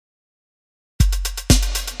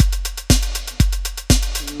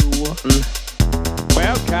everyone.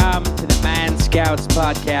 Welcome to the Man Scouts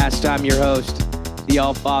podcast. I'm your host, the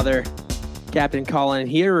All-Father, Captain Colin,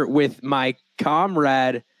 here with my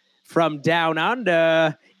comrade from down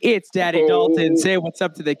under. It's Daddy Dalton. Say what's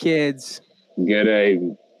up to the kids. Good day,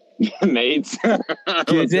 mates.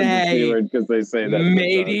 Good day, because they say that.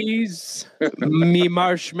 mateys. Me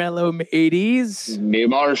marshmallow mateys. Me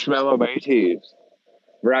marshmallow mateys.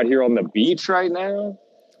 We're out here on the beach right now.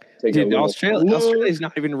 Dude, Australia's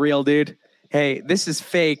not even real, dude. Hey, this is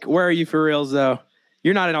fake. Where are you for reals, though?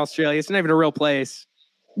 You're not in Australia. It's not even a real place.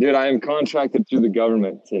 Dude, I am contracted through the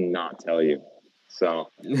government to not tell you. So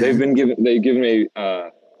they've given me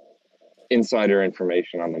insider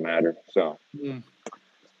information on the matter. So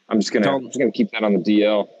I'm just gonna keep that on the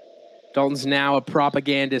DL. Dalton's now a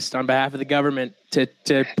propagandist on behalf of the government to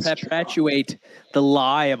perpetuate the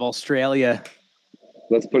lie of Australia.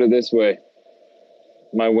 Let's put it this way.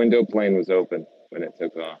 My window plane was open when it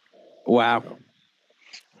took off. Wow.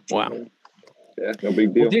 Yeah, no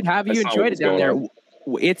big deal. Well, dude, have you enjoyed it down there?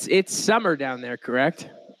 It's summer down there, correct?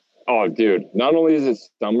 Oh, dude. Not only is it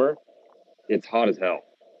summer, it's hot as hell.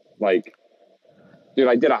 Like, dude,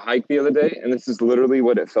 I did a hike the other day, and this is literally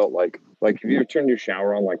what it felt like. Like, have you ever turned your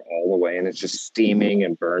shower on, like, all the way, and it's just steaming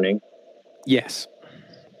and burning? Yes.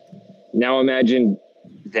 Now imagine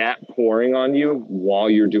that pouring on you while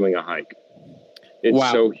you're doing a hike.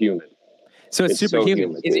 It's so humid. So it's super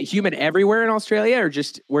humid. Is it humid everywhere in Australia or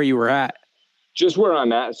just where you were at? Just where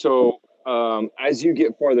I'm at. So as you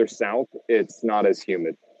get farther south, it's not as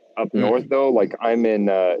humid. Up north, though, like I'm in,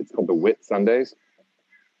 it's called the Whitsundays.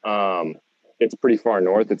 It's pretty far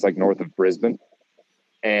north. It's like north of Brisbane.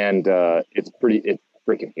 And it's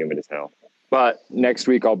freaking humid as hell. But next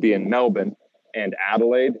week I'll be in Melbourne and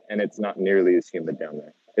Adelaide, and it's not nearly as humid down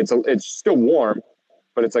there. It's still warm,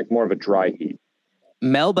 but it's like more of a dry heat.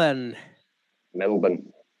 Melbourne.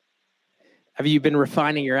 Have you been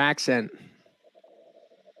refining your accent?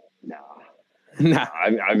 No.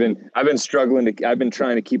 I've been struggling to. I've been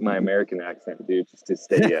trying to keep my American accent, dude, just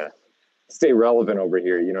to stay relevant over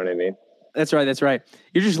here. You know what I mean? That's right.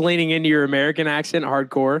 You're just leaning into your American accent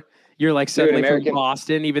hardcore. You're like suddenly from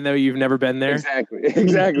Boston, even though you've never been there.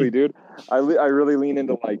 Exactly, dude. I really lean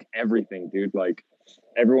into like everything, dude. Like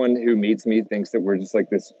everyone who meets me thinks that we're just like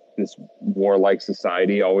this warlike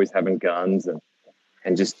society, always having guns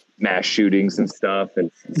and just mass shootings and stuff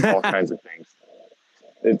and all kinds of things.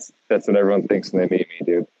 That's what everyone thinks when they meet me,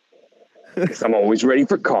 dude. Because I'm always ready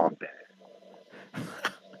for combat.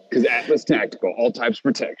 Because Atlas Tactical, all types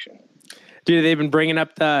protection. Dude, they've been bringing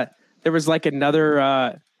up there was like another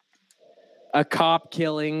a cop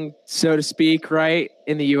killing, so to speak, right,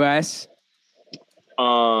 in the U.S.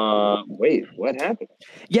 Wait, what happened?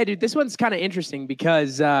 Yeah, dude, this one's kind of interesting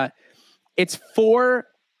because it's four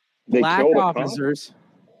black officers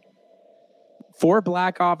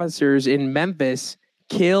in Memphis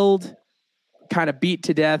killed, kind of beat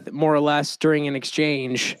to death, more or less, during an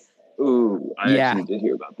exchange. Ooh, I actually did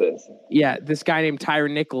hear about this. Yeah, this guy named Tyre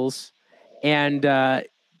Nichols, and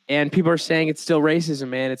people are saying it's still racism,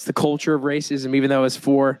 man. It's the culture of racism, even though it's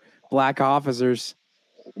four black officers.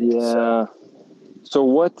 Yeah. So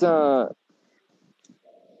what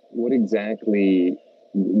exactly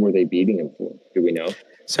were they beating him for? Do we know?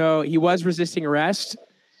 So he was resisting arrest.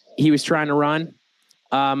 He was trying to run.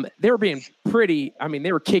 They were being pretty. I mean,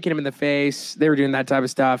 they were kicking him in the face. They were doing that type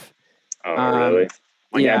of stuff. Oh, really?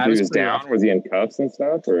 Like after he was down, rough. was he in cuffs and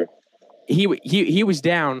stuff, or he was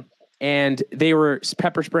down, and they were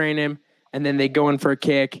pepper spraying him, and then they go in for a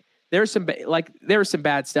kick. There was some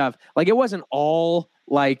bad stuff. Like it wasn't all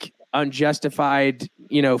like unjustified,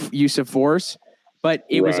 use of force, but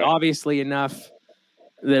it was obviously enough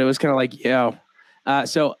that it was kind of like, yo.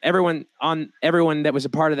 So everyone that was a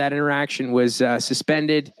part of that interaction was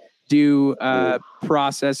suspended, due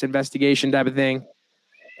process investigation type of thing.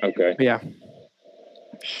 Okay. But yeah.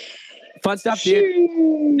 Fun stuff,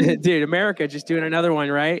 dude. Dude, America just doing another one,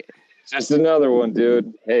 right? Just another one,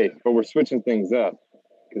 dude. Hey, but we're switching things up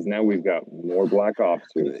because now we've got more black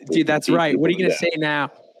officers. Dude, that's right. What are you gonna say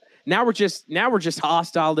now? Now we're just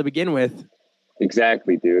hostile to begin with.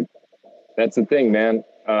 Exactly, dude. That's the thing, man.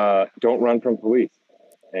 Don't run from police,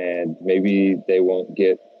 and maybe they won't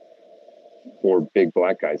get four big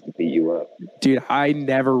black guys to beat you up. Dude, I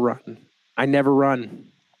never run.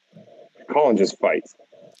 Colin just fights.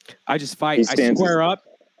 I just fight. I square up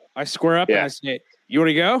and I say, you want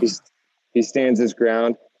to go? He stands his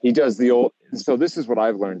ground. He does the old. So this is what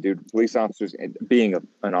I've learned, dude. Police officers, being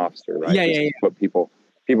an officer, right? Yeah. What people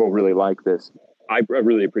really like this. I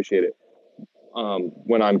really appreciate it.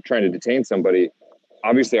 When I'm trying to detain somebody,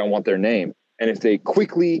 obviously I want their name. And if they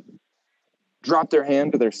quickly drop their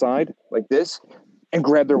hand to their side like this and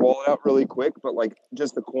grab their wallet out really quick, but like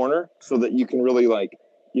just the corner so that you can really like,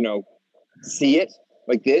 see it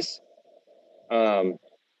like this.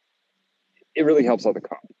 It really helps out the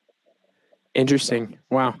cop. Interesting.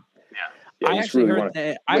 Wow. Yeah, I actually heard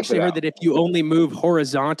that if you only move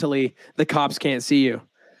horizontally, the cops can't see you.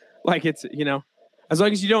 Like it's, as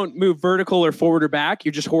long as you don't move vertical or forward or back,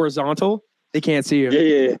 you're just horizontal, they can't see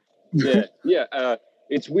you. Yeah.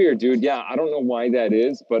 It's weird, dude. Yeah, I don't know why that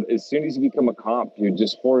is, but as soon as you become a cop, dude,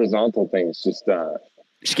 just horizontal things just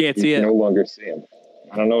you can't see it. No longer see them.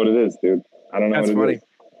 I don't know what it is, dude. I don't know. That's what it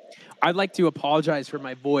funny. I'd like to apologize for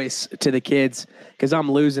my voice to the kids because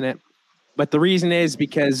I'm losing it. But the reason is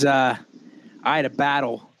because I had a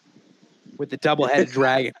battle with the double-headed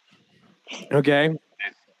dragon. Okay?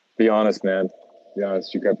 Be honest, man. Be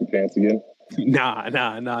honest. You got your pants again?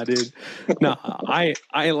 Nah, dude. Nah, I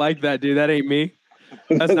ain't like that, dude. That ain't me.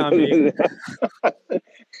 That's not me.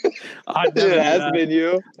 It has been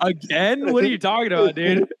you. Again? What are you talking about,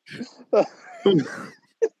 dude?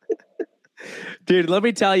 Dude, let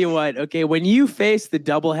me tell you what. Okay, when you face the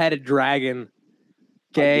double-headed dragon,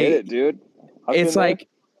 okay, I get it, dude. It's like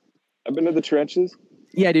I've been to the trenches.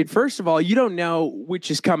 Yeah, dude. First of all, you don't know which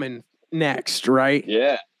is coming next, right?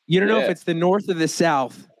 Yeah. You don't know if it's the north or the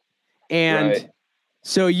south, and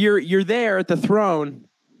so you're there at the throne,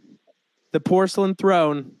 the porcelain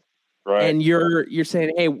throne. Right. And you're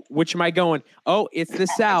saying, hey, which am I going? Oh, it's the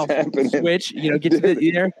south. Switch, get to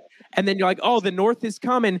the there. And then you're like, oh, the north is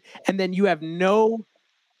coming. And then you have no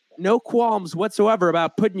qualms whatsoever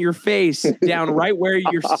about putting your face down right where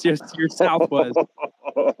your south was.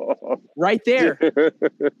 Right there.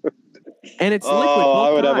 And it's liquid both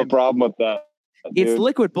I would times. have a problem with that. Dude. It's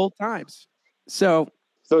liquid both times. So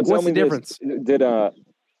what's the difference?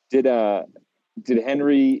 Did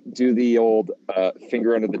Henry do the old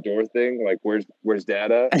finger under the door thing? Like, where's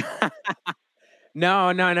Dad at?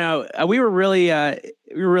 No. We were really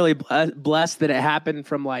blessed that it happened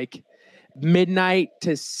from like midnight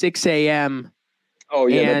to 6 a.m. Oh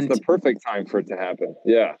yeah, that's the perfect time for it to happen.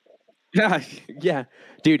 Yeah. Yeah,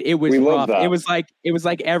 dude, it was rough. It was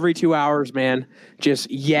like every 2 hours, man, just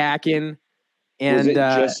yakking. And was it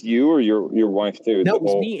just you or your wife too? No, it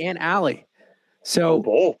was me and Allie. So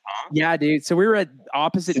both, huh? Yeah, dude. So we were at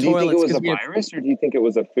opposite toilets. Do you think it was a virus, or do you think it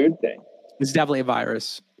was a food thing? It's definitely a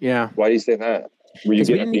virus. Yeah. Why do you say that? Were you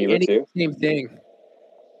getting a fever too? Same thing.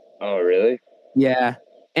 Oh, really? Yeah.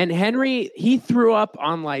 And Henry, he threw up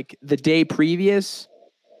on like the day previous,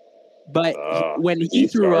 but when he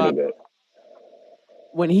threw up,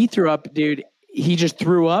 dude, he just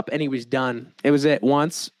threw up and he was done. It was it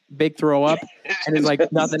once, big throw up, and it's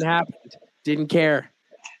like nothing happened. Didn't care.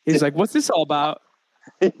 He's like, "What's this all about?"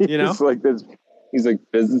 He's like this. He's like,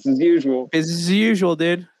 "Business as usual." Business as usual,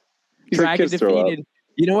 dude. Dragon defeated.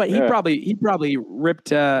 You know what? He probably ripped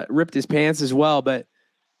his pants as well. But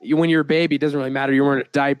when you're a baby, it doesn't really matter. You're wearing a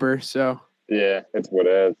diaper, so yeah, it's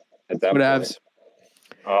whatevs. Whatevs.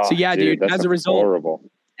 Oh, so yeah, dude. As a result, horrible.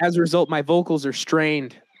 My vocals are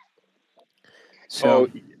strained. So.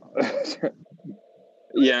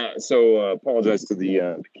 Yeah, so apologize to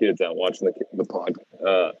the kids out watching the pod.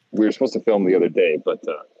 We were supposed to film the other day, but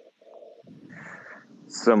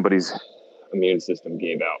somebody's immune system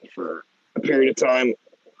gave out for a period of time.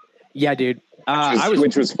 Yeah, dude.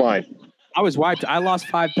 Which was fine. I was wiped. I lost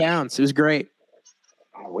 5 pounds. It was great.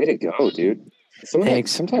 Oh, way to go, dude.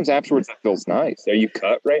 Thanks. Sometimes afterwards that feels nice. Are you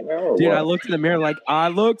cut right now? Or dude, what? I looked in the mirror like, I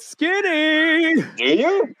look skinny.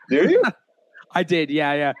 Do you? I did,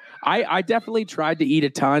 yeah. I definitely tried to eat a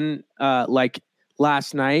ton like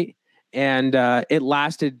last night, and it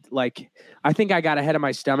lasted like I think I got ahead of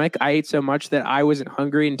my stomach. I ate so much that I wasn't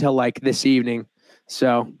hungry until like this evening.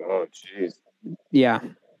 So oh jeez. Yeah.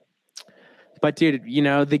 But dude,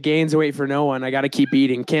 the gains wait for no one. I gotta keep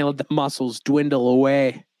eating. Can't let the muscles dwindle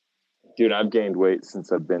away. Dude, I've gained weight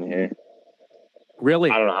since I've been here.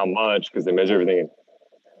 Really? I don't know how much because they measure everything in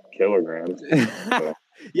kilograms. So.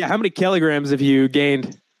 Yeah, how many kilograms have you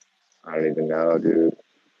gained? I don't even know, dude.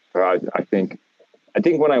 I think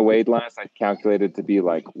when I weighed last, I calculated to be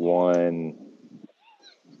like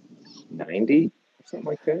 190 or something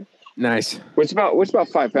like that. Nice. Which about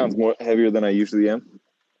 5 pounds more heavier than I usually am.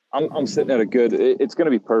 I'm sitting at a good. It's going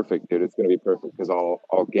to be perfect, dude. It's going to be perfect because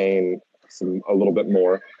I'll gain a little bit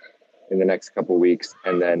more in the next couple of weeks,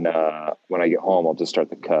 and then when I get home, I'll just start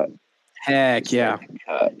the cut. Heck yeah!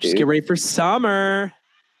 Just get ready for summer.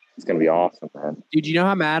 It's going to be awesome, man. Dude, you know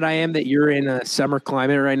how mad I am that you're in a summer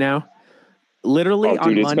climate right now? Literally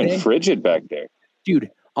on Monday. It's been frigid back there.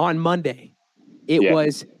 Dude, on Monday, it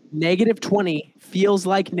was -20, feels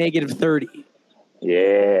like -30.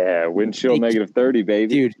 Yeah, wind chill -30,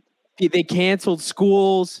 baby. Dude, they canceled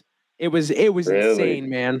schools. It was Really? insane,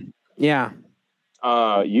 man. Yeah.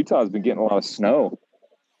 Utah's been getting a lot of snow.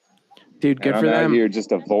 Dude, good and for I'm out them. here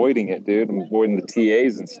just avoiding it, dude. I'm avoiding the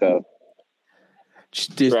TAs and stuff.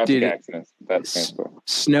 Traffic accidents.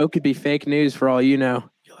 Snow could be fake news for all you know.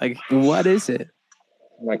 You're like, what is it?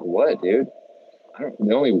 I'm like, what, dude?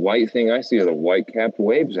 The only white thing I see are the white-capped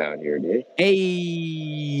waves out here, dude.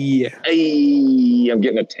 Hey, I'm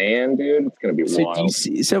getting a tan, dude. It's gonna be wild.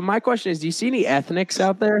 So my question is, do you see any ethnics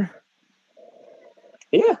out there?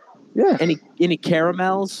 Yeah. Any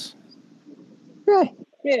caramels?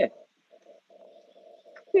 Yeah.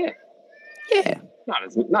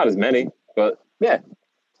 Not as many, but yeah.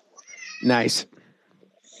 Nice.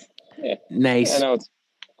 Yeah. Nice. I know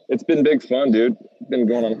it's been big fun, dude. Been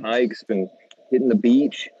going on hikes, been hitting the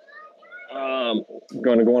beach.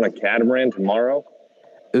 Going to go on a catamaran tomorrow.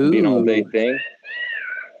 Ooh. Be an all-day thing.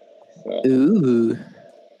 So. Ooh.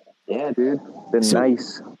 Yeah, dude. Been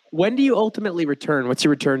nice. When do you ultimately return? What's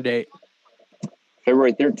your return date?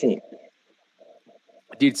 February 13th.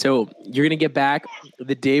 Dude, so you're going to get back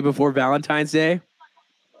the day before Valentine's Day?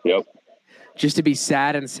 Yep. Just to be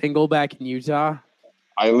sad and single back in Utah?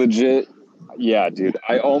 Yeah, dude.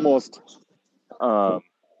 I almost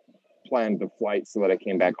planned the flight so that I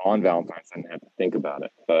came back on Valentine's and didn't have to think about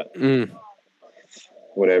it. But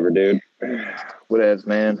whatever, dude. Whatevs,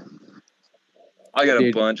 man. I got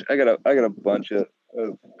a bunch of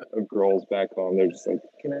girls back home. They're just like,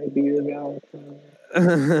 "Can I be your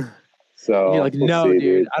Valentine?" So and you're like, no,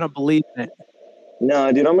 dude, I don't believe it.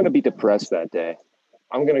 No, dude, I'm gonna be depressed that day.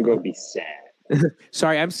 I'm gonna go be sad.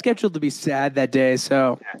 Sorry, I'm scheduled to be sad that day,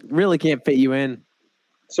 so really can't fit you in.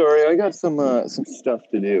 Sorry, I got some stuff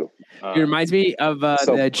to do. It reminds me of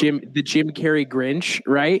the Jim Carrey Grinch,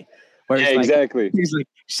 right? Where exactly. He's like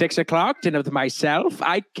 6 o'clock dinner with myself.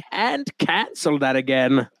 I can't cancel that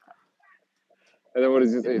again. And then what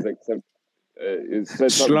does he say? He's like, it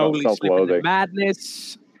said slowly about slip into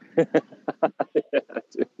madness.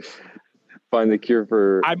 Find the cure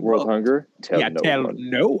for world hunger. Tell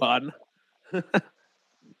no one.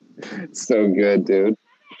 So good, dude.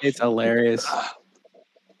 It's hilarious.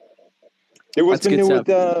 Hey, what's new with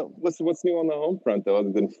what's new on the home front though,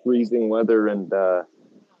 other than freezing weather and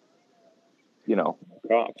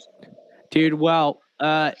cops? Dude, well,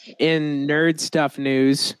 in nerd stuff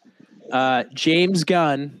news, James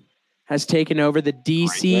Gunn has taken over the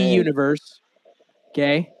DC universe.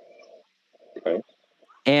 Okay.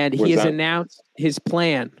 And he has announced his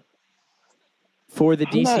plan for the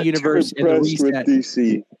DC universe and the reset. With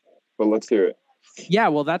DC, but let's hear it. Yeah,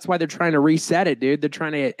 well, that's why they're trying to reset it, dude. They're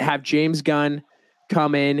trying to have James Gunn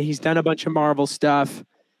come in. He's done a bunch of Marvel stuff,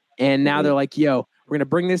 and now they're like, yo, we're going to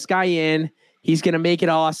bring this guy in. He's going to make it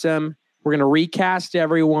awesome. We're going to recast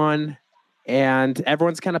everyone, and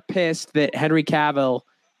everyone's kind of pissed that Henry Cavill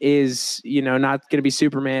is, not going to be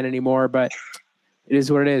Superman anymore, but it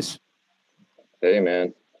is what it is. Hey,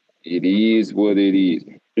 man, it is what it is.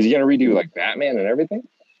 Is he going to redo, like, Batman and everything?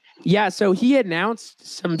 Yeah, so he announced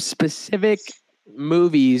some specific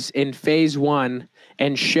movies in phase 1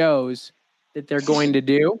 and shows that they're going to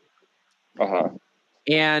do.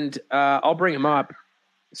 And I'll bring him up.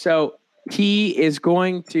 So he is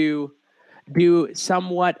going to do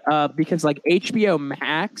somewhat because like HBO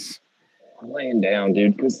Max. I'm laying down,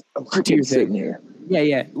 dude, because I'm freaking sitting here.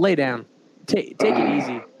 Yeah. Lay down. Take it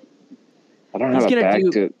easy. I don't have a back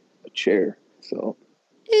to a chair, so.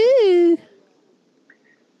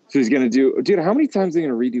 So he's going to do... Dude, how many times are they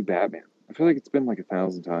going to redo Batman? I feel like it's been like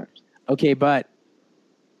 1,000 times. Okay, but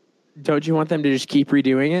don't you want them to just keep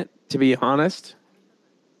redoing it, to be honest?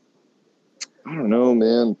 I don't know,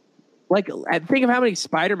 man. Like, think of how many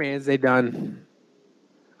Spider-Mans they've done.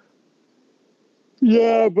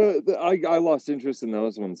 Yeah, but I lost interest in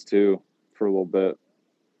those ones, too, for a little bit.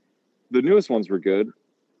 The newest ones were good.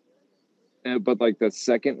 But, like, the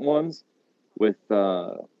second ones with...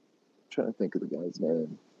 I'm trying to think of the guy's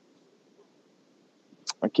name.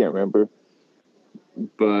 I can't remember.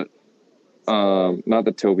 But not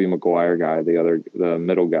the Tobey Maguire guy, the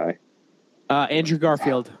middle guy. Andrew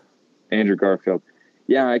Garfield. Andrew Garfield.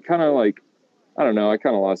 Yeah, I kind of like, I don't know. I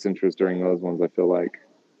kind of lost interest during those ones, I feel like.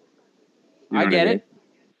 I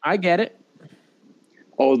get it.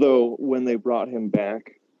 Although when they brought him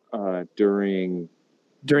back during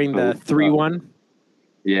the 3-1?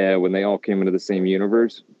 Yeah, when they all came into the same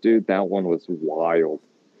universe, dude, that one was wild.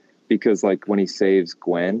 Because like when he saves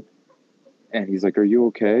Gwen and he's like, "Are you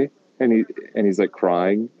okay?" And he's like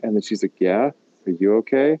crying, and then she's like, "Yeah, are you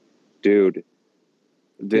okay?" Dude.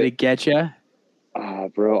 Did it get you?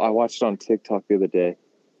 Bro, I watched it on TikTok the other day.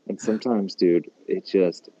 And sometimes, dude, it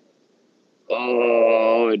just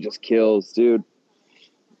kills, dude.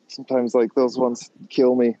 Sometimes like those ones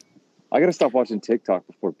kill me. I gotta stop watching TikTok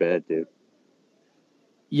before bed, dude.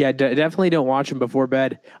 Yeah, definitely don't watch them before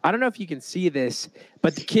bed. I don't know if you can see this,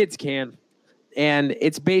 but the kids can. And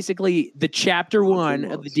it's basically the chapter 1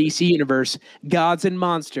 of the DC universe, Gods and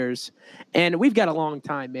Monsters. And we've got a long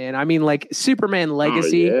time, man. I mean, like Superman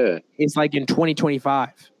Legacy is like in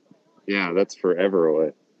 2025. Yeah, that's forever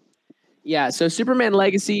away. Yeah, so Superman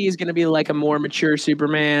Legacy is going to be like a more mature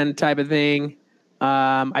Superman type of thing.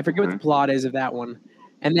 I forget what the plot is of that one.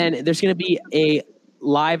 And then there's going to be a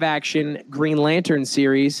live action Green Lantern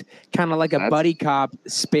series, kind of like a buddy cop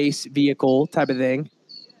space vehicle type of thing.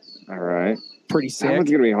 All right. Pretty sick. That one's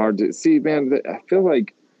going to be hard to see, man. I feel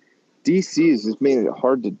like DC is just making it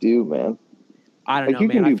hard to do, man. I don't know,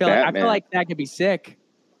 man. I feel like that could be sick.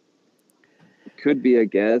 Could be, I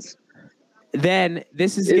guess. Then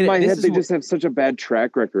this is in my head. They just have such a bad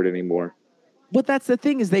track record anymore. But that's the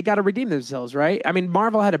thing, is they got to redeem themselves, right? I mean,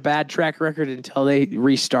 Marvel had a bad track record until they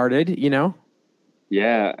restarted, you know?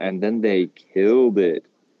 Yeah, and then they killed it.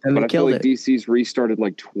 But I feel like DC's restarted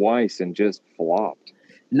like twice and just flopped.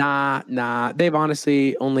 Nah. They've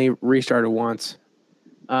honestly only restarted once.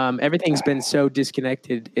 Everything's been so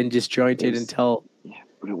disconnected and disjointed until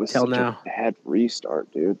now. A bad restart,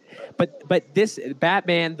 dude. But this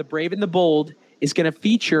Batman, the Brave and the Bold, is going to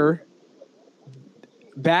feature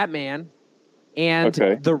Batman and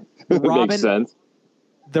the Robin. Makes sense.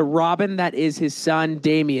 The Robin that is his son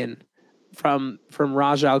Damian from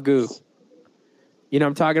Ra's al Ghul. You know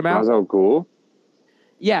what I'm talking about? Ra's al Ghul?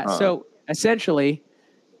 Yeah. So essentially,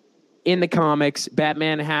 in the comics,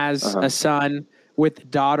 Batman has a son with the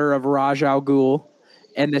daughter of Ra's al Ghul,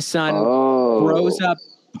 and the son grows up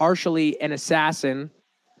partially an assassin,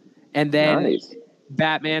 and then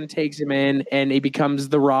Batman takes him in, and he becomes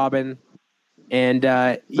the Robin. And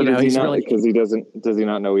does he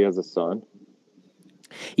not know he has a son?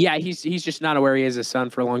 Yeah, he's just not aware he has a son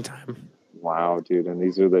for a long time. Wow, dude! And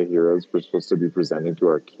these are the heroes we're supposed to be presenting to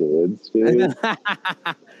our kids, dude.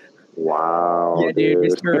 Wow, yeah, dude,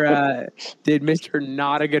 Mr.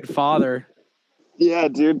 Not a Good Father. Yeah,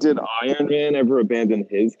 dude. Did Iron Man ever abandon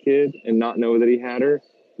his kid and not know that he had her?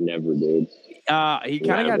 Never, dude. He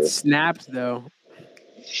kind of got snapped, though.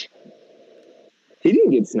 He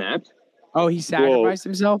didn't get snapped. Oh, he sacrificed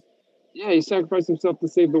himself? Yeah, he sacrificed himself to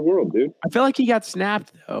save the world, dude. I feel like he got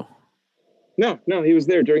snapped, though. No, he was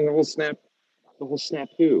there during the whole snafu.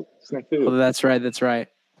 Oh, that's right. That's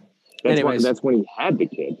when he had the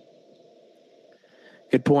kid.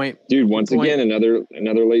 Good point. Dude, once again, another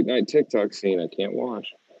late night TikTok scene I can't watch.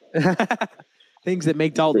 Things that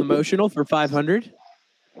make Dalton emotional for 500.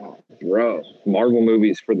 Oh, bro, Marvel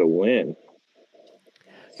movies for the win.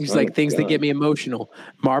 He's like, things that get me emotional.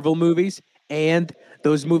 Marvel movies and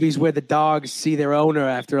those movies where the dogs see their owner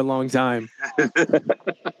after a long time.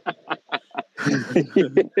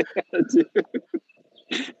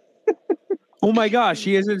 Oh my gosh,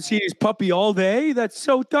 he hasn't seen his puppy all day? That's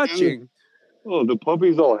so touching. Oh, the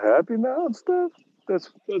puppy's all happy now and stuff?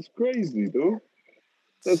 That's crazy, dude.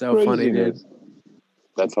 That's so crazy, funny, dude.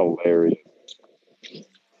 That's hilarious.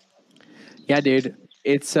 Yeah, dude.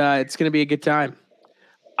 It's gonna be a good time.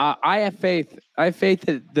 I have faith. I have faith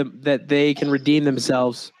that they can redeem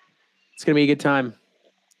themselves. It's gonna be a good time.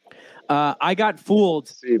 I got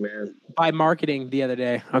fooled by marketing the other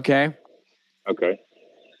day. Okay.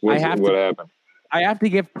 What happened? I have to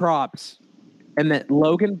give props, and that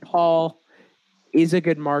Logan Paul is a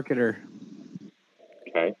good marketer.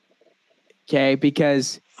 Okay,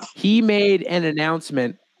 because he made an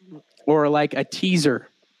announcement or like a teaser,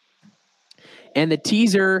 and the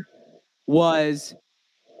teaser was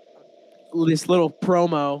this little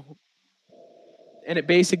promo, and it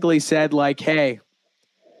basically said like, "Hey,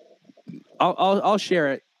 I'll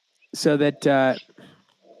share it so that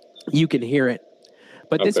you can hear it."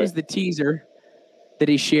 But this was the teaser that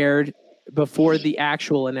he shared before the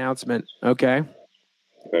actual announcement. Okay.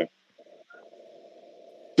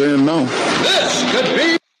 Didn't know. This could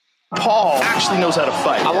be Paul actually knows how to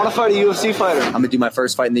fight. I want to fight a UFC fighter. I'm going to do my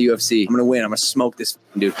first fight in the UFC. I'm going to win. I'm going to smoke this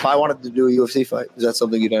dude. If I wanted to do a UFC fight, is that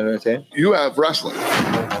something you'd entertain? You have wrestling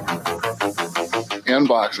and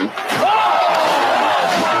boxing.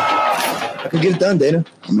 I can get it done, Dana.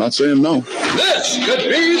 I'm not saying no. This could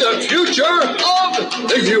be the future of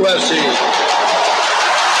the UFC.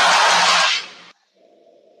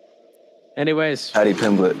 Anyways. Patty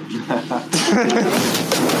Pimblett.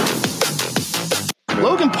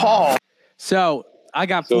 Logan Paul. So I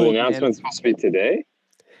got fooled. So the announcement's supposed to be today?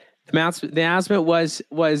 The announcement was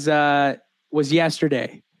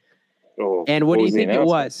yesterday. Oh, And what do you was the think it announcement?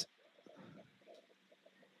 was?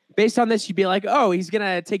 Based on this, you'd be like, oh, he's going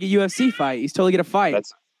to take a UFC fight. He's totally going to fight.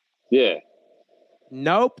 Yeah.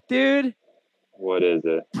 Nope, dude. What is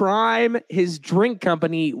it? Prime, his drink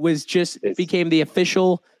company, became the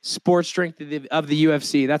official sports drink of the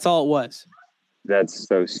UFC. That's all it was. That's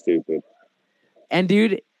so stupid. And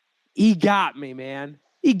dude, he got me, man.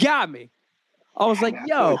 He got me. I was like,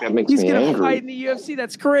 yo, that makes he's me going to angry. fight in the UFC.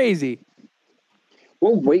 That's crazy.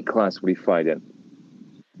 What weight class would he fight in?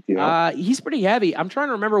 You know? He's pretty heavy. I'm trying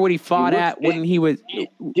to remember what he fought at when he was.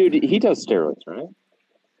 Dude, he does steroids, right?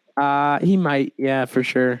 He might. Yeah, for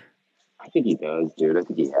sure. I think he does, dude. I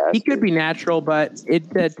think he has. He could be natural, but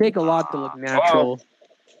it'd take a lot to look natural.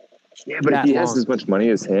 Yeah, but if he has as much money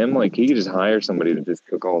as him, like he could just hire somebody to just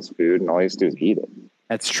cook all his food, and all he has to do is eat it.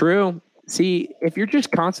 That's true. See, if you're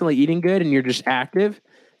just constantly eating good and you're just active,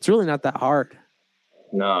 it's really not that hard.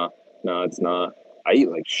 No, it's not. I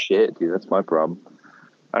eat like shit, dude. That's my problem.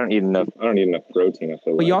 I don't eat enough protein. I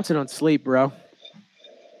feel But you also don't sleep, bro.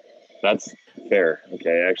 That's fair.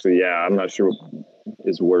 Okay, actually, yeah, I'm not sure what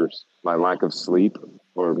is worse, my lack of sleep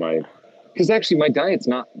or because actually my diet's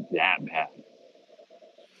not that bad.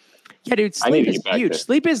 Yeah, dude, sleep is huge.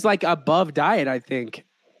 Sleep is like above diet, I think.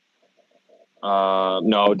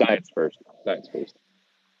 No, diet's first.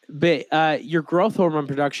 But your growth hormone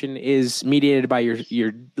production is mediated by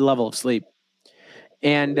your level of sleep.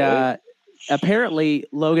 And apparently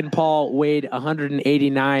Logan Paul weighed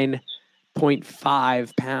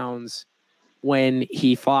 189.5 pounds when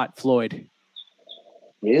he fought Floyd.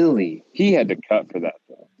 Really? He had to cut for that,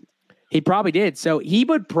 though. He probably did. So he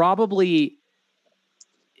would probably,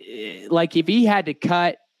 like, if he had to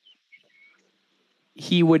cut,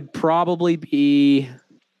 he would probably be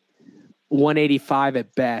 185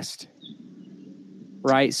 at best.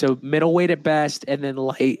 Right? So middleweight at best, and then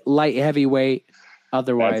light heavyweight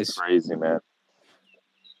otherwise. That's crazy, man.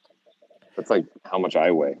 That's like how much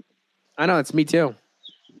I weigh. I know, it's me too.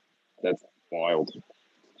 That's wild.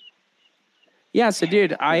 Yeah, so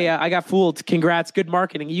dude, I got fooled. Congrats, good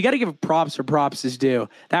marketing. You got to give props where props is due.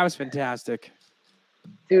 That was fantastic.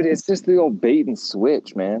 Dude, it's just the old bait and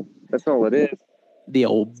switch, man. That's all it is. The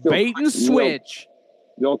old bait and switch.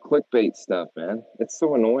 The old clickbait stuff, man. It's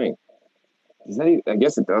so annoying. I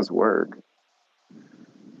guess it does work.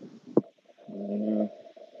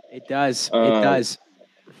 It does. It does.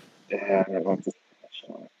 Yeah, I don't know.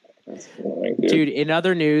 That's annoying, dude. In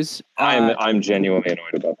other news, I'm genuinely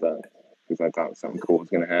annoyed about that because I thought something cool was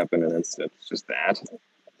going to happen, and it's just that.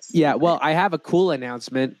 Yeah, well, I have a cool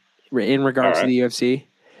announcement in regards to the UFC.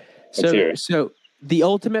 So The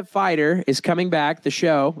Ultimate Fighter is coming back. The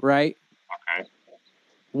show, right? Okay.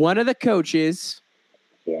 One of the coaches,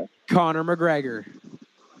 Conor McGregor.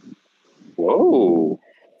 Whoa.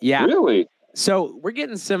 Yeah. Really? So we're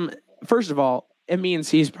getting some. First of all, it means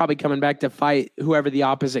he's probably coming back to fight whoever the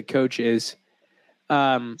opposite coach is.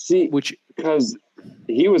 Because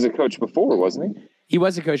he was a coach before, wasn't he? He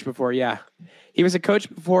was a coach before, yeah. He was a coach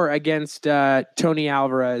before against Tony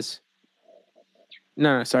Alvarez.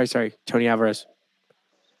 No, sorry, Tony Alvarez.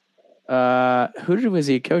 Who was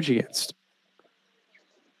he a coach against?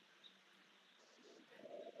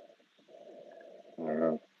 I don't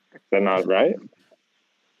know. Is that not right?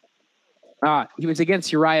 He was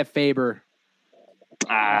against Uriah Faber.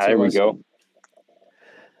 There we go.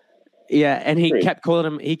 Yeah, and he kept calling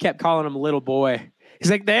him little boy. He's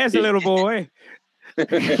like, there's a little boy.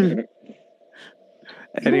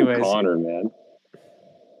 Anyways. Connor, man.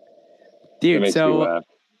 Dude, so a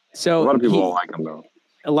lot of people don't like him, though.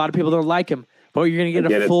 A lot of people don't like him. But you're going to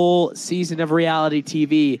get a full season of reality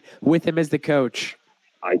TV with him as the coach.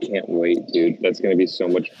 I can't wait, dude. That's going to be so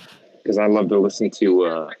much. Because I love to listen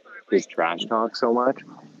to his trash talk so much.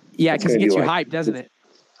 Yeah, because it gets you hyped, doesn't it?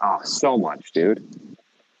 Oh, so much, dude.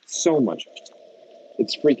 So much.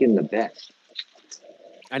 It's freaking the best.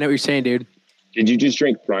 I know what you're saying, dude. Did you just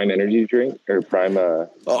drink Prime energy drink? Or Prime...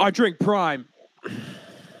 I drink Prime.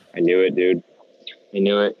 I knew it, dude. I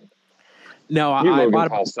knew it. No, I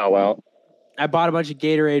bought I bought a bunch of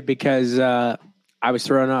Gatorade because I was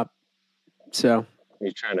throwing up. So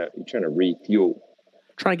you're trying to refuel.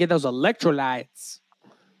 Trying to get those electrolytes.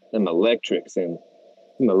 Them electrics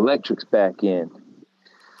back in.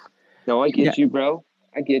 No, I get you, bro.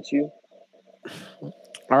 I get you.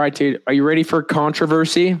 All right, dude. Are you ready for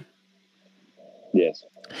controversy? Yes.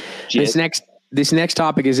 This next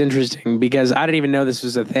topic is interesting because I didn't even know this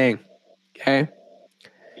was a thing. Okay.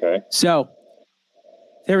 So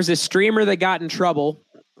there was a streamer that got in trouble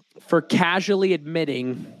for casually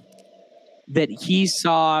admitting that he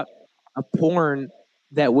saw a porn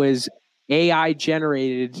that was AI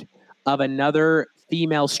generated of another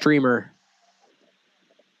female streamer.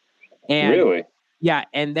 And Really? yeah,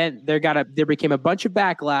 and then there became a bunch of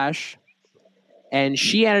backlash, and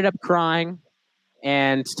she ended up crying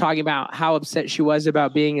and talking about how upset she was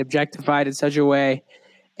about being objectified in such a way.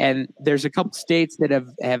 And there's a couple states that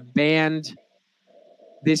have banned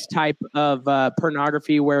this type of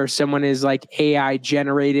pornography where someone is like AI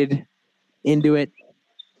generated into it.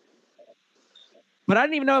 But I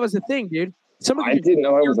didn't even know it was a thing, dude. Someone I could didn't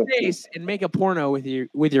know it your was a thing. face and make a porno with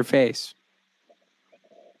your face.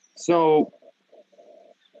 So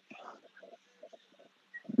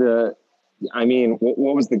what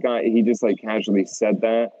was the guy? He just like casually said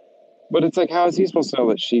that, but it's like, how is he supposed to know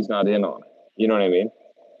that she's not in on it? You know what I mean?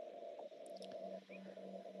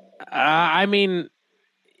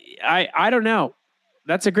 I don't know.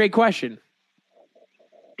 That's a great question.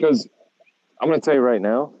 Because I'm going to tell you right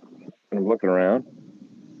now, and I'm looking around,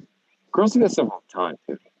 girls do this stuff all the time,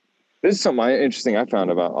 dude. This is something interesting I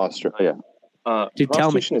found about Australia. Dude,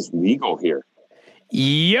 tell me. Prostitution is legal here.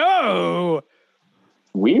 Yo!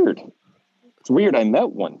 Weird. It's weird. I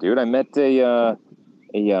met one, dude. I met a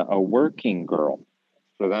working girl,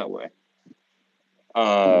 put it that way.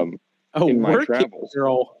 In my travels.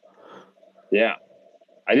 Girl. Yeah.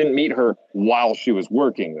 I didn't meet her while she was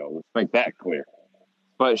working, though. Let's make that clear.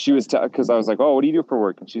 But she was, because I was like, oh, what do you do for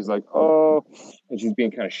work? And she's like, oh, and she's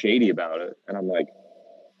being kind of shady about it. And I'm like,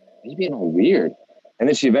 are you being all weird? And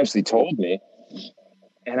then she eventually told me.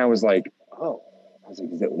 And I was like, oh. I was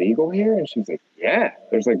like, is it legal here? And she was like, yeah,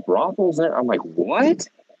 there's like brothels there. I'm like, what?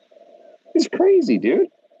 It's crazy, dude.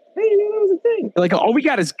 Hey, you know that was a thing. Like, all we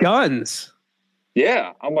got is guns.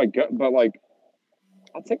 Yeah. I'm like, but like,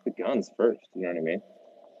 I'll take the guns first. You know what I mean?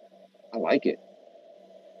 I like it.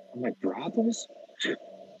 I'm like, brothels?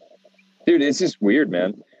 Dude, it's just weird,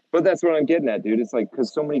 man. But that's what I'm getting at, dude. It's like,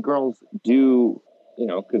 because so many girls do,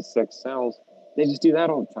 because sex sells, they just do that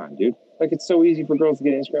all the time, dude. Like, it's so easy for girls to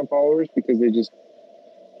get Instagram followers because they just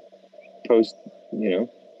post,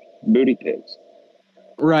 booty pics.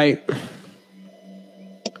 Right.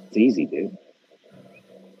 It's easy, dude.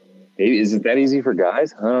 Maybe, is it that easy for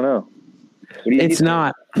guys? I don't know. It's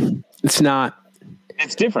not. It's not.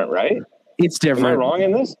 It's different, right? It's different. Am I wrong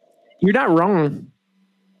in this? You're not wrong.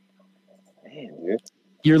 Man, dude.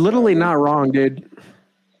 You're literally not wrong, dude.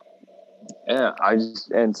 Yeah,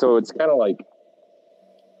 and so it's kind of like,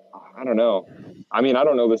 I don't know. I mean, I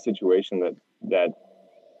don't know the situation that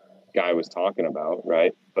guy was talking about,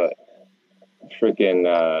 right? But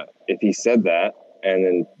freaking, if he said that and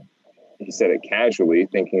then he said it casually,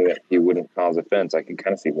 thinking that he wouldn't cause offense, I can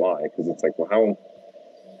kind of see why. Because it's like, well, how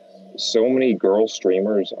so many girl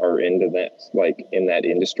streamers are into that, like in that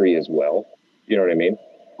industry as well. You know what I mean?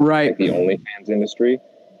 Right. Like the OnlyFans industry.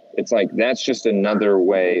 It's like, that's just another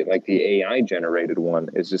way, like the AI generated one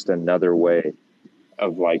is just another way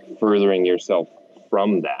of like furthering yourself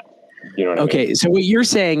from that. You know what I mean? Okay, so what you're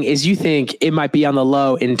saying is you think it might be on the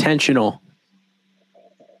low intentional.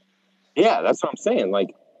 Yeah, that's what I'm saying.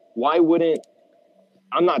 Like, why wouldn't,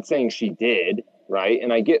 I'm not saying she did, right?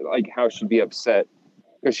 And I get like how she'd be upset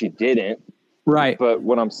because she didn't. Right. But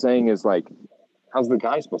what I'm saying is like, how's the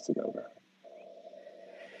guy supposed to know that?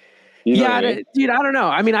 You know what I mean? Dude, I don't know.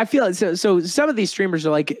 I mean, I feel it. So some of these streamers are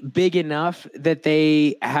like big enough that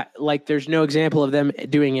they like, there's no example of them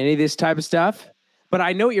doing any of this type of stuff. But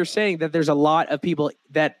I know what you're saying, that there's a lot of people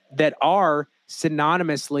that are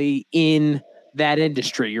synonymously in that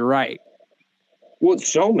industry. You're right. Well,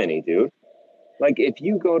 so many, dude. Like, if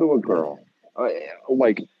you go to a girl,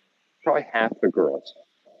 like probably half the girls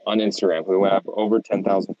on Instagram who have over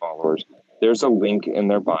 10,000 followers, there's a link in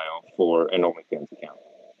their bio for an OnlyFans account.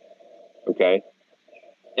 Okay?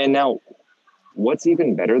 And now, what's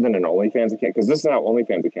even better than an OnlyFans account? Because this is how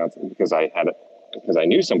OnlyFans accounts, because I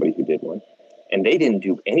knew somebody who did one, and they didn't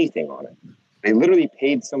do anything on it. They literally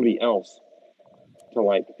paid somebody else to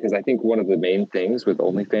like, because I think one of the main things with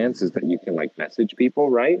OnlyFans is that you can like message people,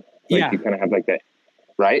 right? Like, yeah. You kind of have like that,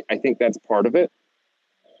 right? I think that's part of it.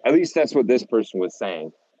 At least that's what this person was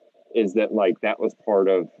saying, is that like that was part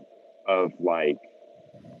of like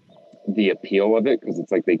the appeal of it, because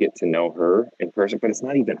it's like they get to know her in person, but it's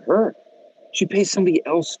not even her. She pays somebody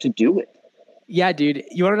else to do it. Yeah, dude.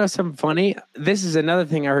 You want to know something funny? This is another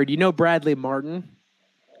thing I heard. You know Bradley Martin?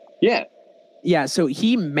 Yeah. Yeah, so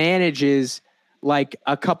he manages like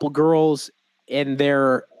a couple girls in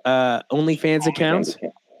their OnlyFans accounts.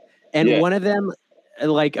 And one of them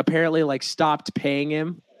like apparently like stopped paying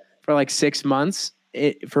him for like 6 months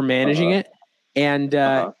for managing it. And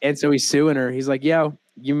so he's suing her. He's like, yo,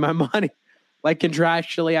 give me my money. Like,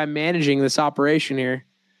 contractually, I'm managing this operation here.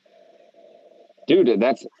 Dude,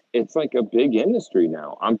 that's it's like a big industry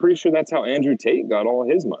now. I'm pretty sure that's how Andrew Tate got all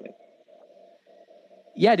his money.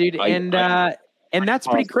 Yeah, dude, and that's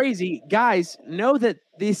pretty crazy. Guys, know that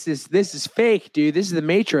this is fake, dude. This is the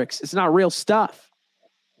Matrix. It's not real stuff.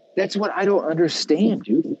 That's what I don't understand,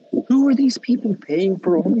 dude. Who are these people paying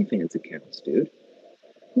for OnlyFans accounts, dude?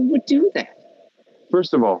 Who would do that?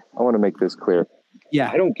 First of all, I want to make this clear.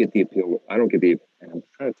 Yeah. I don't get the appeal. And I'm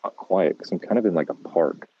trying to talk quiet because I'm kind of in like a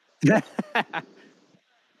park.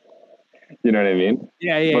 You know what I mean?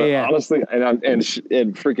 Yeah. Honestly, and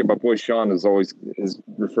freaking my boy Sean has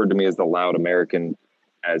referred to me as the loud American,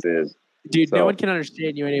 as is. Dude, so, no one can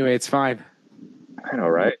understand you anyway. It's fine. I know,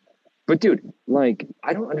 right? But dude, like,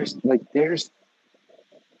 I don't understand. Like, there's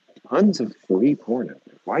tons of free porn out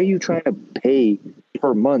there. Why are you trying to pay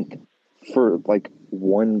per month for like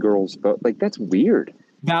one girl's photo? Like, that's weird.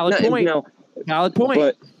 Valid point.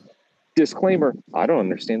 But disclaimer: I don't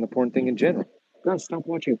understand the porn thing in general. God, stop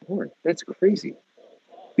watching porn. That's crazy.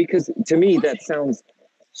 Because to me, that sounds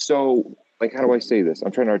so, like, how do I say this?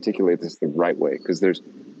 I'm trying to articulate this the right way because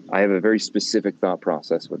I have a very specific thought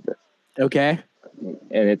process with this. Okay.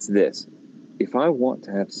 And it's this. If I want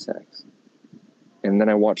to have sex and then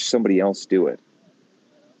I watch somebody else do it,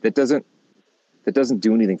 that doesn't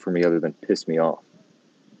do anything for me other than piss me off.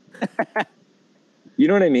 You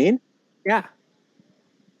know what I mean? Yeah.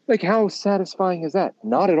 Like, how satisfying is that?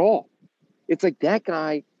 Not at all. It's like that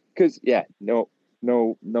guy, because no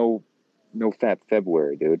fat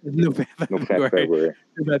February, dude. No fat February.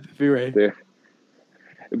 No fat February. There.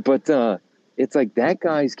 But it's like that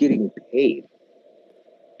guy's getting paid,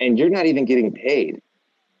 and you're not even getting paid.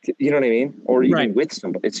 You know what I mean? Or even with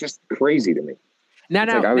somebody. It's just crazy to me. Now,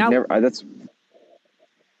 I would never. That's.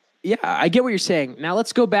 Yeah, I get what you're saying. Now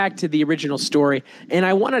let's go back to the original story, and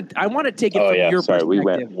I want to take it from your perspective. Sorry, we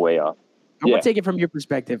went way off. I want to take it from your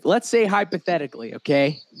perspective. Let's say hypothetically,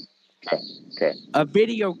 okay? Okay. A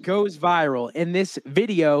video goes viral, and this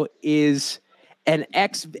video is an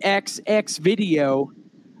XXX video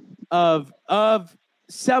of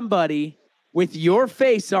somebody with your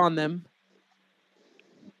face on them.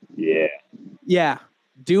 Yeah. Yeah,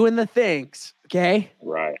 doing the things, okay?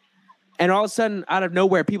 Right. And all of a sudden, out of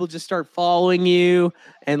nowhere, people just start following you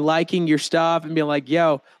and liking your stuff and being like,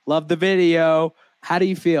 yo, love the video. How do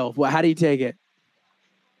you feel? How do you take it?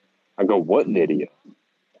 I go, what video?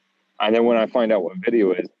 And then when I find out what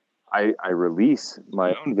video is, I release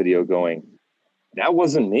my own video going, that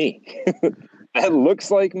wasn't me. That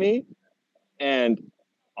looks like me. And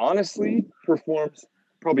honestly, performs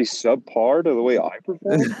probably subpar to the way I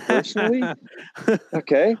perform personally.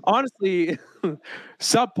 Okay. Honestly,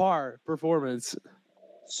 subpar performance.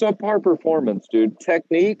 Subpar performance, dude.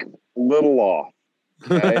 Technique, little off.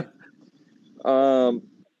 Okay.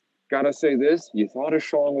 Gotta say this. You thought his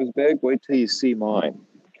Sean was big. Wait till you see mine.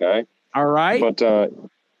 Okay. All right. But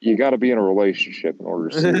you got to be in a relationship in order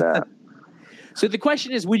to see that. So the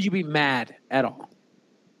question is, would you be mad at all?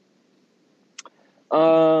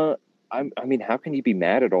 I mean, how can you be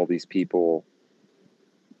mad at all these people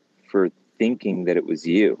for thinking that it was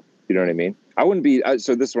you? You know what I mean? I wouldn't be.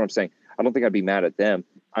 So this is what I'm saying. I don't think I'd be mad at them.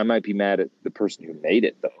 I might be mad at the person who made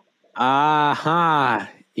it, though. Aha.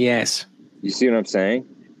 Yes. You see what I'm saying?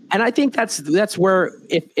 And I think that's where,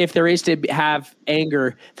 if there is to have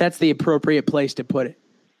anger, that's the appropriate place to put it.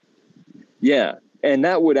 Yeah. And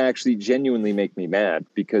that would actually genuinely make me mad,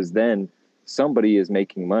 because then somebody is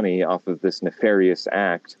making money off of this nefarious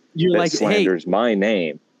act that slanders my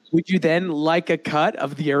name. Would you then like a cut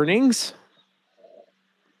of the earnings?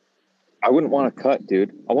 I wouldn't want a cut,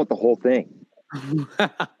 dude. I want the whole thing.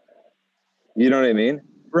 You know what I mean?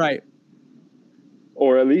 Right.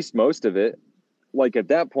 Or at least most of it. Like at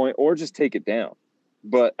that point, or just take it down.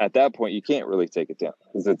 But at that point, you can't really take it down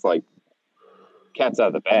because it's like cat's out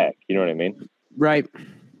of the bag. You know what I mean? Right.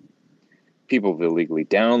 People have illegally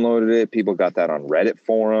downloaded it. People got that on Reddit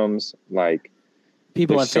forums. Like,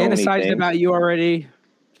 people have fantasized about you already.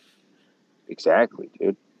 Exactly,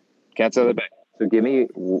 dude. Cat's out of the bag.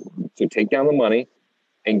 So take down the money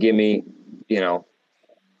and give me,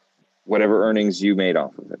 whatever earnings you made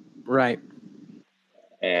off of it. Right.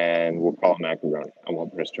 And we'll call it macaroni. I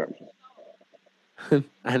won't press charges.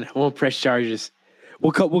 I won't press charges.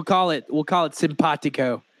 We'll call it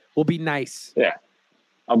simpatico. We'll be nice. Yeah.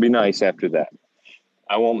 I'll be nice after that.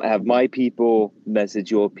 I won't have my people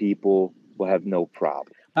message your people. We'll have no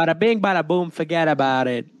problem. Bada bing, bada boom. Forget about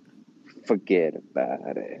it. Forget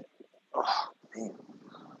about it. Oh, man.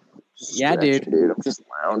 Yeah, dude. I'm just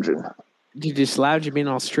lounging. You just lounging, being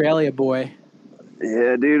Australia boy.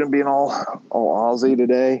 Yeah, dude. I'm being all Aussie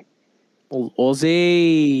today.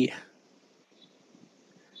 Aussie.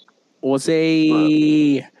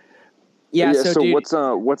 Yeah. So, So dude,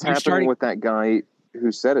 what's happening starting- with that guy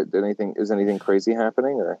who said it? Is anything crazy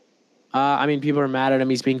happening or? I mean, people are mad at him.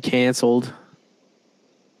 He's being canceled.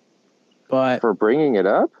 But For bringing it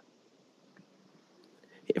up?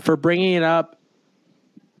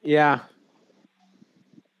 Yeah.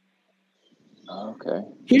 Okay.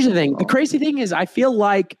 Here's the thing. The crazy thing is, I feel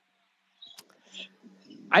like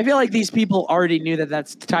these people already knew that the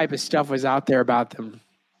type of stuff was out there about them.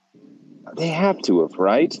 They have to have,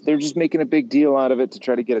 right? They're just making a big deal out of it to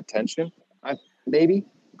try to get attention. Maybe.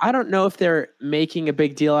 I don't know if they're making a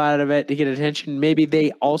big deal out of it to get attention. Maybe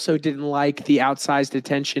they also didn't like the outsized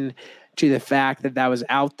attention to the fact that was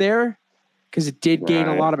out there, because it did gain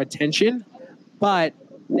a lot of attention, but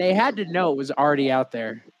they had to know it was already out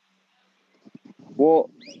there. Well,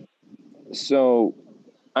 so,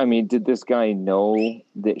 I mean, did this guy know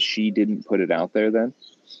that she didn't put it out there then?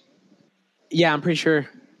 Yeah, I'm pretty sure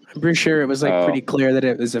it was pretty clear that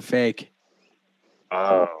it was a fake.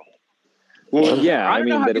 Oh. Well, yeah, I don't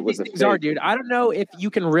know how that good it was these a things fake. are, dude. I don't know if you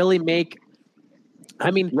can really make.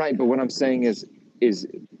 I mean, right, but what I'm saying is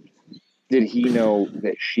did he know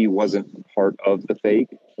that she wasn't part of the fake?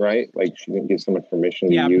 Right, like she didn't give someone permission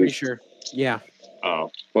to use. Yeah, I'm pretty sure. Yeah.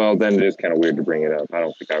 Oh, well, then it is kind of weird to bring it up. I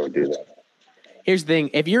don't think I would do that. Here's the thing: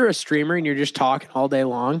 if you're a streamer and you're just talking all day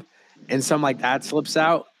long, and something like that slips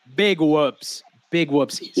out, big whoops, big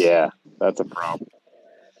whoopsies. Yeah, that's a problem.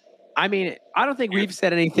 I mean, I don't think we've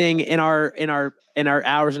said anything in our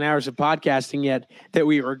hours and hours of podcasting yet that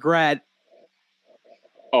we regret.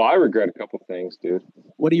 Oh, I regret a couple things, dude.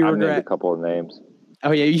 What do you I've regret? named a couple of names.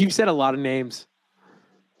 Oh yeah, you've said a lot of names.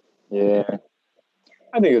 Yeah,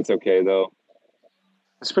 I think it's okay though,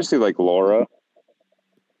 especially like Laura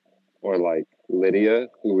or like Lydia,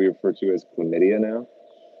 who we refer to as chlamydia now.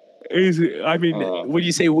 When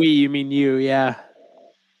you say we, you mean you? Yeah.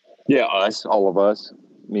 Yeah, us, all of us,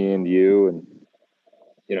 me and you, and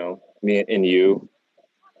me and you.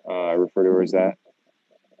 I refer to her as that.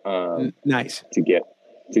 Nice. To get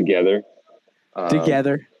together.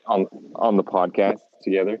 Together. On the podcast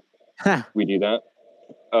together. We do that.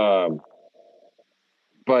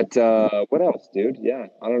 But what else, dude? Yeah,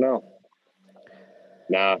 I don't know.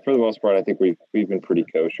 Nah, for the most part, I think we've been pretty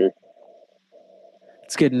kosher.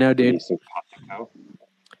 It's good to know, dude.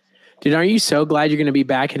 Dude, aren't you so glad you're going to be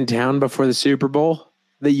back in town before the Super Bowl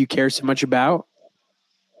that you care so much about?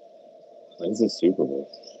 When's the Super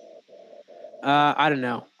Bowl? I don't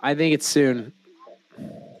know. I think it's soon.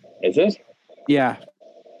 Is it? Yeah.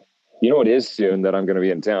 You know what is soon that I'm going to be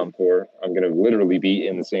in town for? I'm going to literally be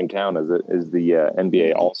in the same town as the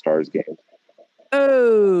NBA All-Stars game.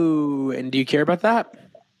 Oh, and do you care about that?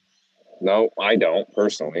 No, I don't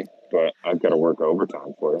personally, but I've got to work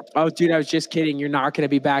overtime for it. Oh, dude, I was just kidding. You're not going to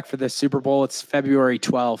be back for the Super Bowl. It's February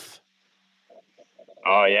 12th.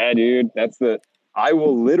 Oh, yeah, dude. I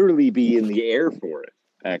will literally be in the air for it,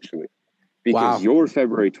 actually. Because your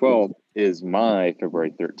February 12th is my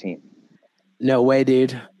February 13th. No way,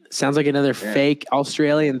 dude. Sounds like another fake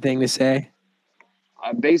Australian thing to say.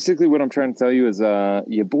 Basically, what I'm trying to tell you is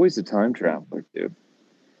your boy's a time traveler, dude.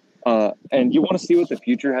 And you want to see what the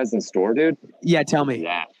future has in store, dude? Yeah, tell me.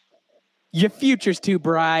 Yeah. Your future's too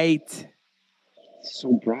bright.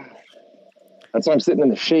 So bright. That's why I'm sitting in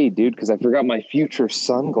the shade, dude, because I forgot my future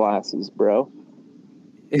sunglasses, bro.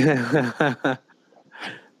 That's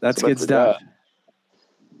good stuff.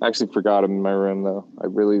 I actually forgot them in my room, though. I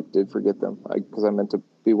really did forget them because I meant to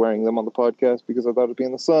be wearing them on the podcast because I thought it'd be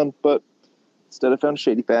in the sun, but instead I found a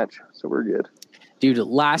shady patch, so we're good. Dude,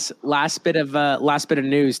 last bit of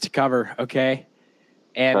news to cover, okay?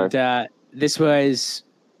 And this was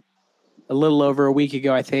a little over a week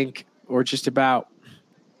ago, I think, or just about.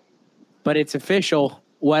 But it's official.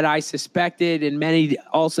 What I suspected and many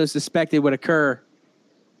also suspected would occur.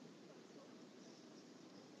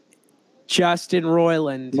 Justin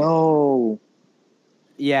Roiland. No.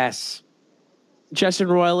 Yes. Justin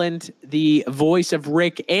Roiland, the voice of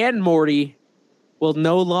Rick and Morty, will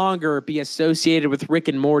no longer be associated with Rick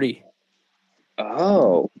and Morty.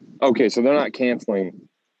 Oh. Okay, so they're not canceling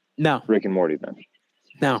Rick and Morty then?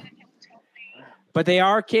 No. But they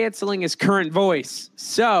are canceling his current voice.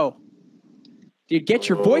 So, dude, get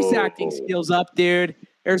your voice acting skills up, dude.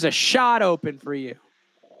 There's a shot open for you.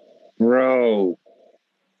 Bro.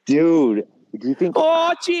 Dude, do you think...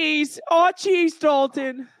 Oh, jeez. Oh, jeez,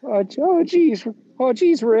 Dalton. Oh, jeez. Oh,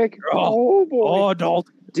 jeez, Rick. Oh, boy. Oh,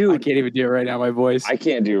 Dalton. Dude. I can't even do it right now, my voice. I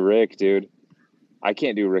can't do Rick, dude. I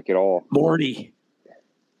can't do Rick at all. Morty.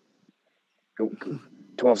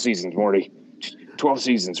 12 seasons, Morty. 12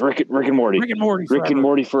 seasons. Rick and Morty. Rick and Morty forever. Rick and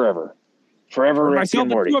Morty forever. Forever Rick and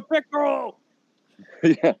Morty. A pickle.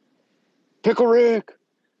 Yeah. Pickle Rick.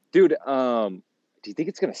 Dude, do you think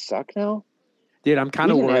it's gonna suck now? Dude, I'm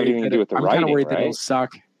kind of He didn't have worried. anything to do with the I'm kind of writing, worried that it'll right?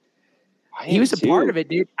 suck. I He am was a part too. of it,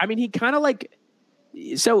 dude. I mean, he kind of like.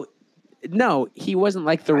 So, no, he wasn't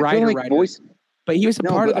like the I feel writer, like voice. but he was a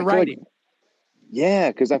No, part of but the I feel like- writing. Yeah,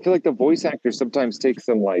 because I feel like the voice actors sometimes take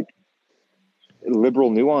some like liberal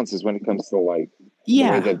nuances when it comes to like the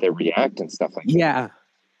way that they react and stuff like that. Yeah.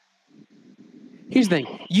 Here's the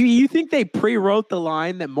thing. You think they pre-wrote the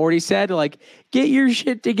line that Morty said, like, get your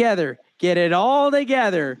shit together. Get it all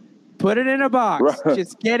together. Put it in a box. Right.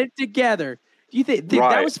 Just get it together. Do you think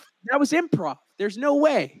Right. that was improv? There's no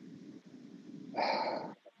way.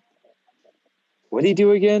 What did he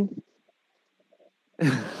do again?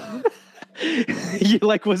 You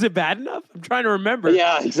like, was it bad enough? I'm trying to remember.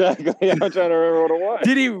 Yeah, exactly. I'm trying to remember what it was.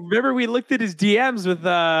 Did he remember we looked at his DMs with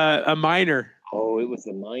a minor? Oh, it was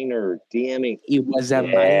a minor DMing. He was a Yeah.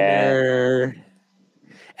 minor.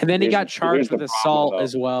 And then he Here's got the charged with problem, assault though.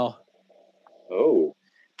 as well. Oh.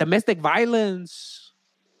 Domestic violence.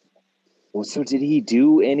 Well, so did he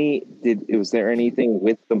do any? Was there anything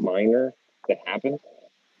with the minor that happened?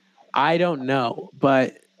 I don't know,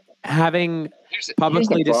 but having Here's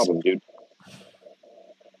publicly the problem, dude.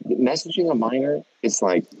 Messaging a minor is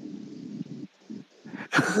like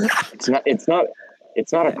it's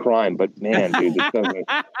not a crime, but man, dude, it doesn't.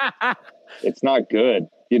 It's not good.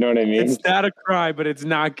 You know what I mean? It's not a crime, but it's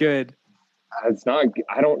not good. It's not.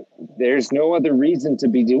 I don't. There's no other reason to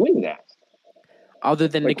be doing that. Other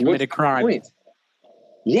than Like, to commit what's a the crime. point?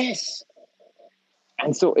 Yes.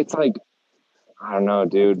 And so it's like, I don't know,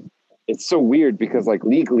 dude. It's so weird because like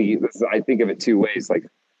legally, I think of it two ways. Like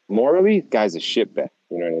morally, guy's a shitbag.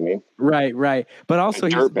 You know what I mean? Right. But also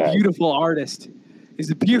he's a dirtbag. beautiful artist.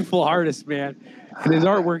 He's a beautiful artist, man. And his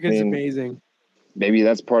artwork is amazing. Maybe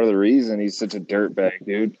that's part of the reason he's such a dirtbag,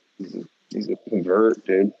 dude. He's a convert,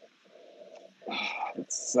 dude.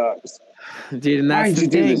 It sucks. Dude, and that's the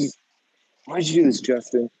thing. Why'd you do this,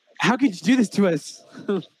 Justin? How could you do this to us?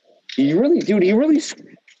 He really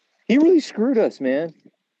screwed us, man.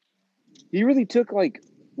 He really took like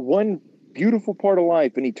one beautiful part of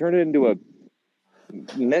life and he turned it into a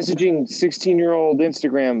messaging 16-year-old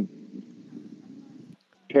Instagram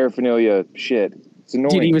paraphernalia shit. It's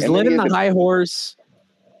annoying. Dude, he was living the high horse.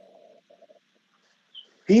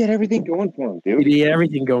 He had everything going for him, dude. He had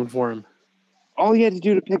everything going for him. All he had to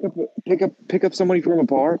do to pick up somebody from a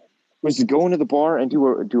bar was to go into the bar and do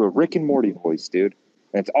a Rick and Morty voice, dude.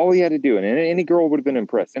 That's all he had to do, and any girl would have been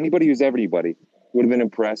impressed. Anybody who's everybody would have been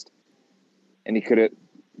impressed, and he could have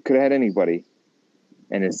had anybody,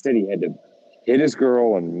 and instead he had to hit his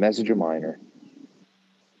girl and message a minor.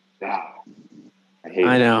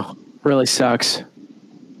 I know. Really sucks.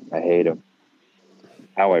 I hate him.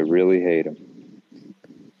 How I really hate him.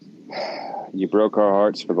 You broke our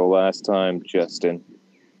hearts for the last time, Justin.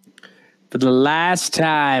 For the last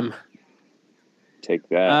time. Take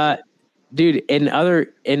that. Dude, in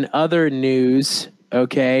other news,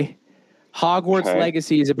 okay, Hogwarts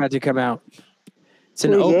Legacy is about to come out. It's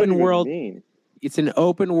an open world. It's an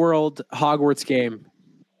open world Hogwarts game.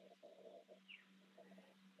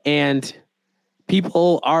 And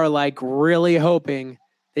people are like really hoping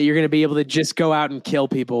that you're going to be able to just go out and kill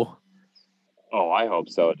people. Oh, I hope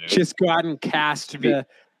so, dude. Just go out and cast the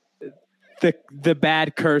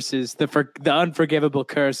bad curses, the unforgivable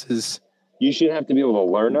curses. You should have to be able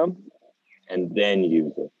to learn them and then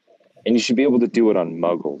use it. And you should be able to do it on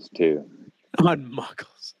muggles, too. On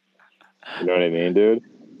muggles. You know what I mean, dude?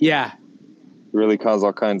 Yeah. Really cause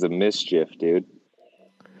all kinds of mischief, dude.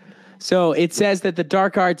 So it says that the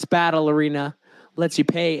Dark Arts Battle Arena lets you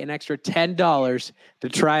pay an extra $10 to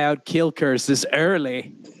try out kill curses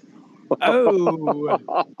early. Oh.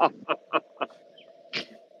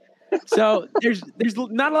 So there's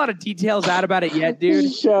not a lot of details out about it yet,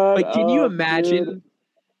 dude. But can you imagine? Dude.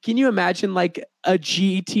 Can you imagine like a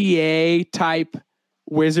GTA type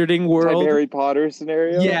wizarding world? Type Harry Potter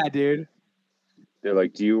scenario? Yeah, dude. They're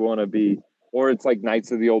like, do you want to be, or it's like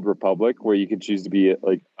Knights of the Old Republic where you can choose to be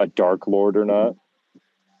like a Dark Lord or not?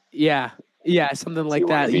 Yeah, something like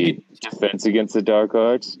that. You could defense against the Dark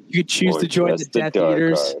Arts. You could choose to join the Death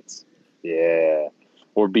Eaters. Arts. Yeah.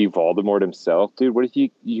 Or be Voldemort himself, dude. What if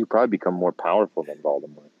you probably become more powerful than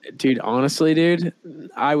Voldemort? Dude, honestly, dude,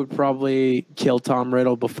 I would probably kill Tom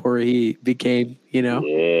Riddle before he became,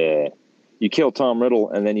 Yeah. You kill Tom Riddle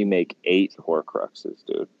and then you make 8 Horcruxes,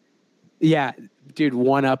 dude. Yeah, dude,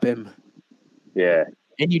 one up him. Yeah.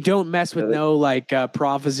 And you don't mess with no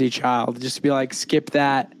prophecy child. Just be like, skip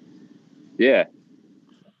that. Yeah.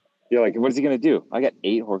 You're like, what is he gonna do? I got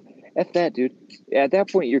 8 Horcruxes. F that, dude. At that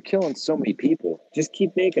point, you're killing so many people. Just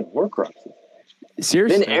keep making Horcruxes.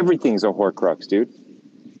 Seriously. Then everything's a Horcrux, dude.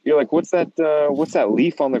 You're like, what's that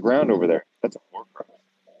leaf on the ground over there? That's a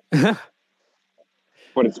Horcrux.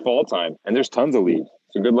 But it's fall time, and there's tons of leaves.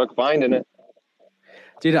 So good luck finding it.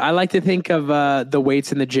 Dude, I like to think of the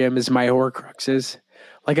weights in the gym as my Horcruxes.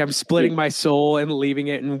 Like I'm splitting my soul and leaving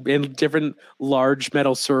it in different large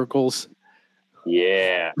metal circles.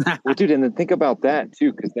 Yeah. Well, dude, and then think about that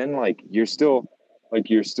too, because then like you're still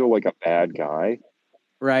like a bad guy,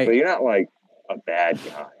 Right. but you're not like a bad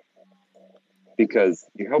guy because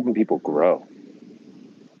you're helping people grow,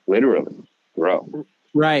 literally grow.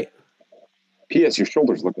 Right. P.S. Your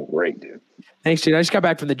shoulder's looking great, dude. Thanks, dude. I just got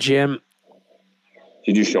back from the gym.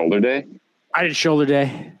 Did you shoulder day? I did shoulder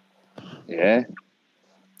day. Yeah.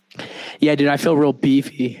 Yeah, dude. I feel real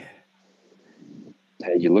beefy.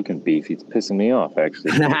 Hey, you're looking beefy. It's pissing me off,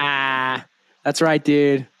 actually. That's right,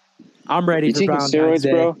 dude. I'm ready You for taking Valentine's steroids,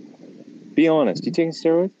 Day. bro? Be honest. You taking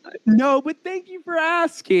steroids? No, but thank you for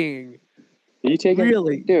asking. Are you taking?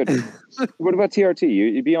 Really? Dude, what about TRT?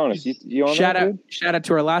 You be honest. You on Shout that, out, dude? shout out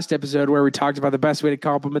to our last episode where we talked about the best way to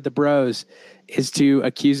compliment the bros is to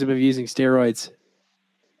accuse them of using steroids.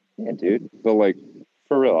 Yeah, dude. But like,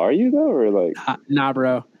 for real, are you though, or like? Nah,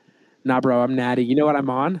 bro. I'm natty. You know what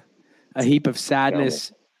I'm on? A heap of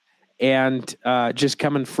sadness and just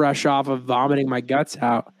coming fresh off of vomiting my guts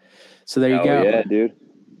out. So there you go. Yeah, dude.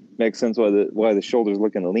 Makes sense why the shoulder's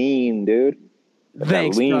looking lean, dude.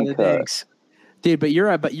 Thanks, brother. Thanks. Dude, but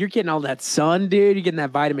you're getting all that sun, dude. You're getting that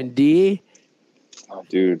vitamin D. Oh,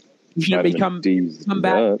 dude. You should come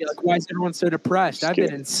back and be like, why is everyone so depressed? I've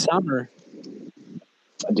been in summer.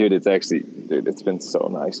 Dude, it's been so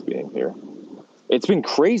nice being here. It's been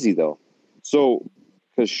crazy though. So,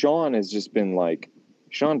 because Sean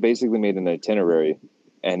basically made an itinerary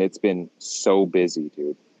and it's been so busy,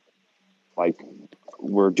 dude. Like,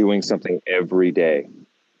 we're doing something every day.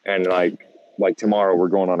 And like tomorrow we're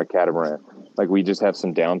going on a catamaran. Like, we just have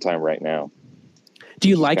some downtime right now. Do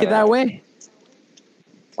you like it that way?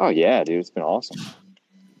 Oh yeah, dude. It's been awesome.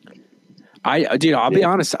 I'll be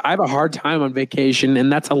honest. I have a hard time on vacation,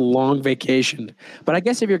 and that's a long vacation. But I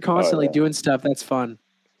guess if you're constantly doing stuff, that's fun.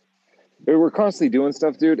 We're constantly doing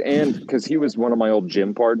stuff, dude. And because he was one of my old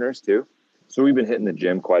gym partners too. So we've been hitting the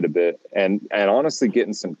gym quite a bit and honestly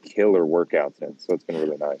getting some killer workouts in. So it's been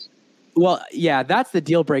really nice. Well, yeah, that's the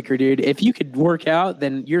deal breaker, dude. If you could work out,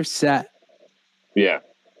 then you're set. Yeah.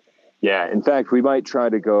 Yeah. In fact, we might try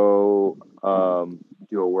to go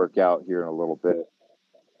do a workout here in a little bit.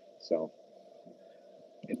 So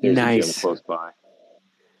if there's a gym close by.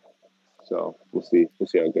 So we'll see. We'll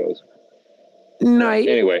see how it goes. Nice.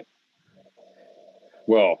 Anyway.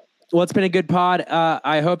 Well, it's been a good pod.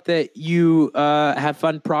 I hope that you have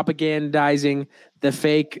fun propagandizing the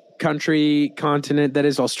fake continent that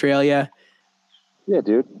is Australia. Yeah,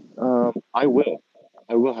 dude. I will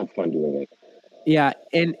have fun doing it. Yeah,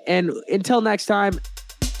 and until next time,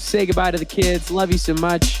 say goodbye to the kids. Love you so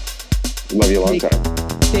much. Love you a long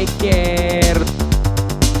time. Take care.